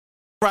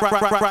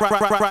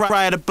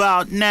Right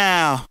about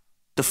now,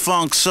 the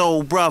funk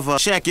soul brother.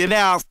 Check it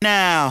out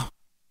now,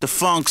 the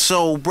funk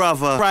soul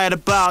brother. Right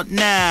about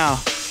now,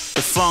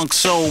 the funk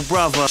soul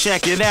brother.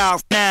 Check it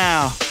out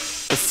now,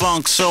 the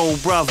funk soul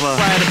brother.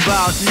 Right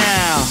about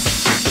now,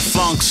 the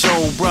funk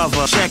soul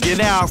brother. Check it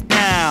out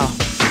now,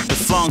 the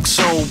funk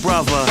soul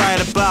brother.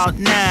 Right about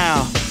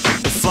now,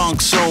 the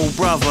funk soul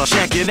brother.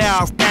 Check it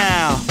out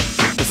now,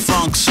 the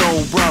funk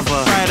soul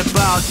brother. Right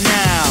about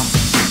now,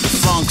 the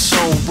funk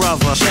soul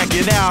brother. Check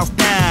it out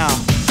now,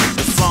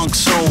 the funk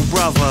soul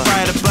brother.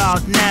 Right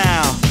about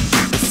now,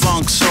 the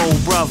funk soul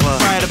brother.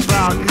 Right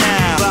about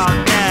now,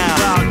 about now,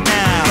 about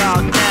now,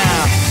 about now.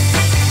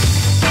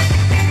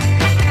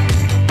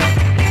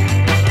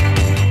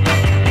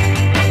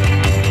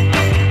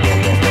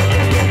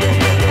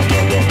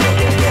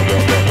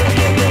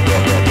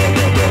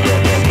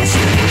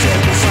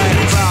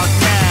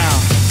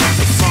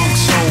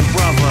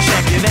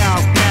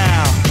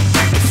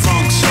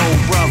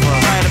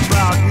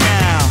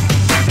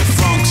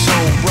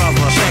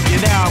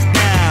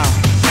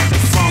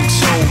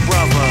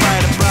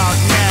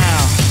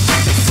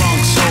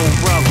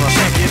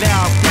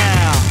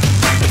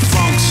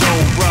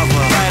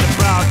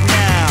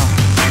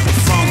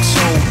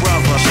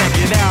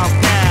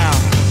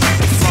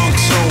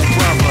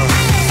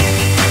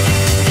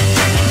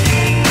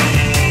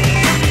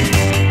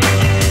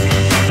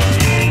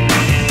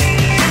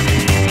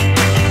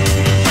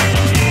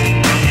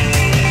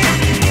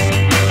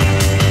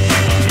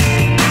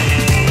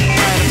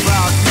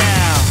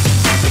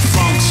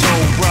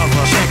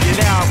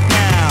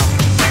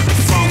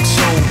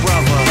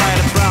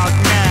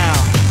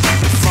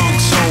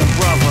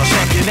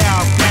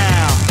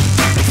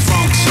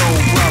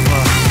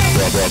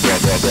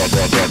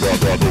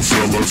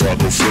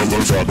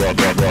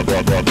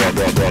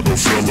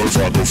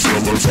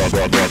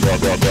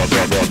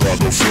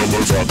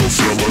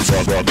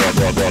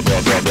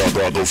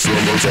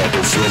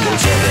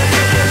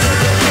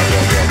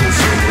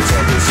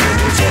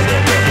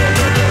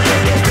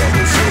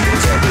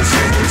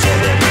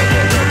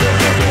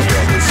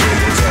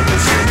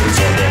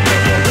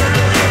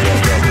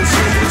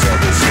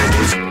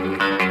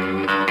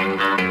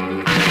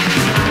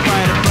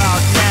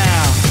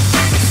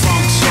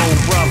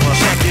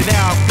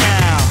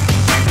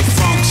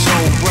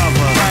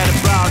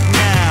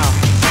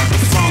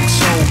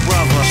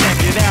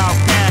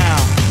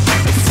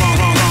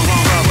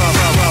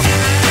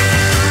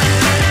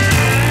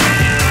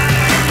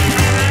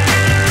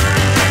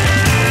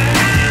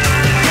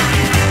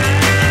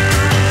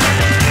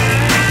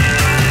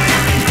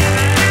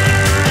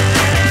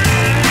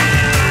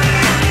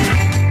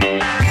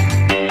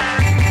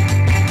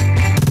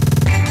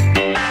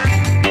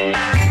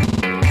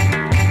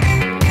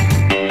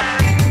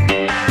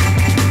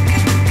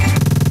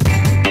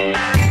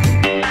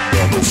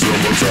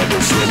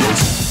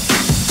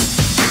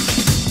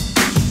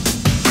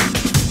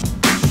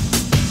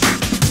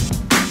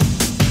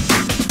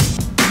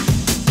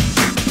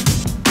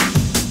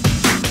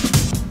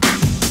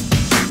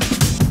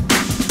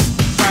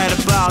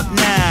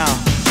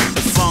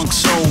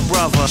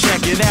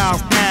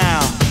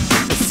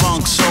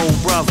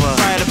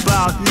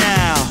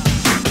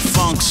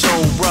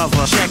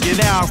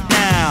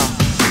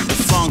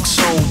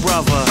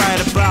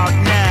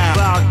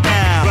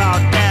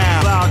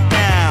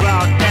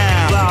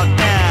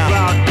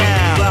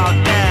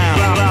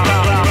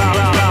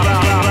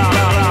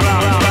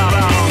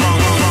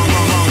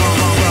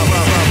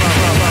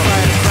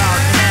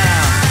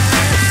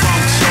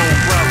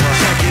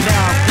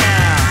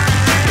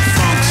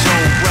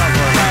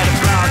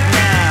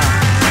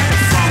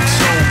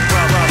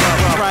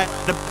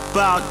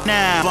 About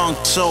now,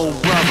 funk soul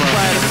brother.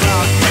 Right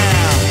about now, funk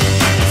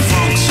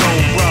soul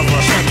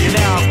brother.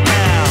 Check it out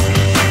now,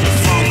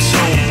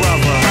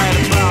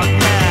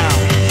 funk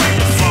soul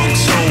brother.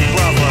 Right about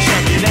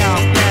now,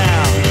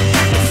 funk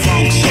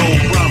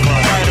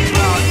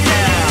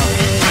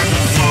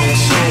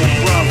soul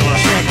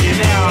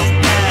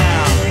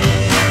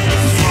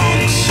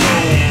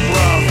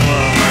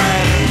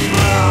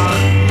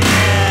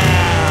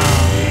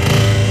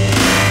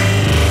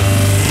brother.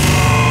 Check it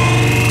out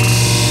now,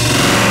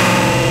 funk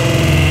soul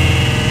brother.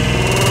 Right about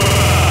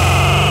now,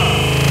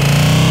 funk soul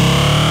brother.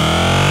 Check it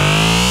out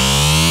now, funk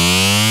soul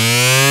brother.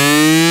 Right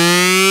about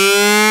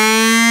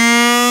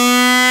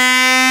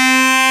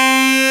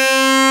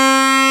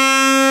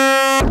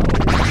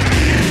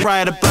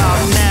right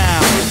about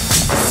now,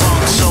 funk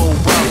soul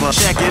brother.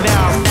 Check it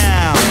out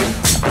now,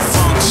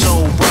 funk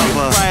soul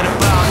brother. Right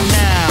about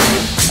now,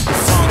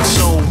 funk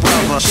soul brother.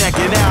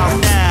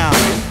 Check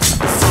it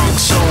out now,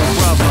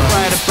 funk soul brother.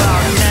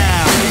 Right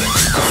about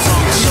now,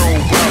 funk soul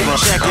brother.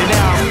 Check it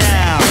out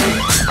now,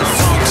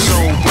 funk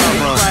soul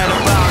brother. Right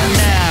about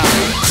now,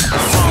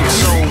 funk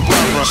soul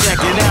brother.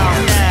 Check it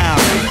out now,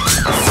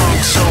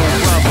 funk soul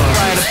brother.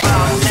 Right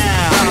about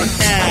now, now,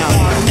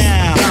 now,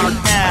 now, now, now,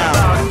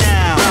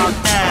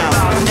 now,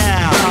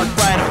 now,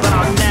 right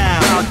about now,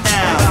 now, now,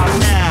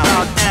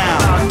 now, now,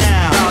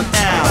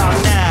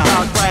 now,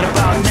 now, right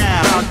about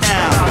now,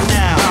 now,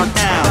 now,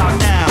 now,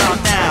 now.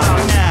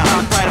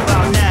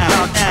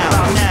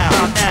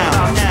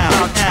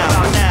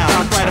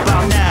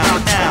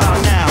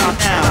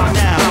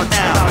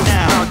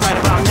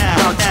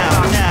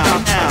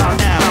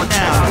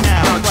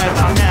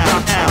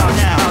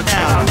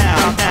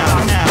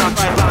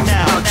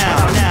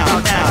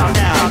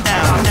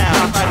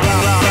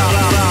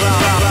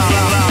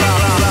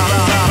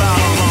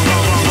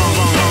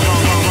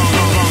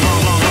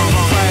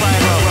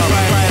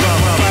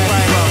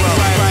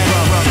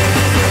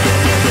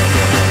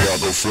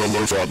 Right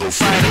about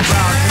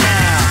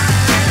now,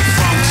 the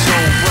Funk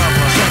Soul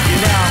Brother. Check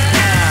it out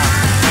now,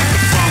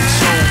 the Funk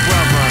Soul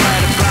Brother.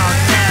 Right about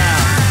now,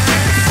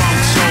 the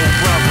Funk Soul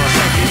Brother.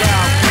 Check it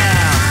out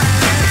now,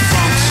 the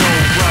Funk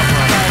Soul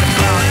Brother. Right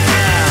about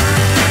now,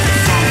 the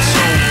Funk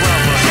Soul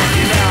Brother. Check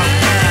it out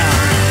now,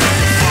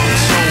 the Funk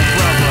Soul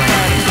Brother.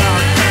 Right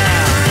about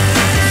now,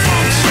 the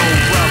Funk Soul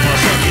Brother.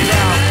 Check it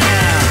out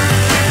now,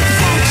 the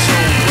Funk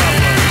Soul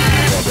Brother.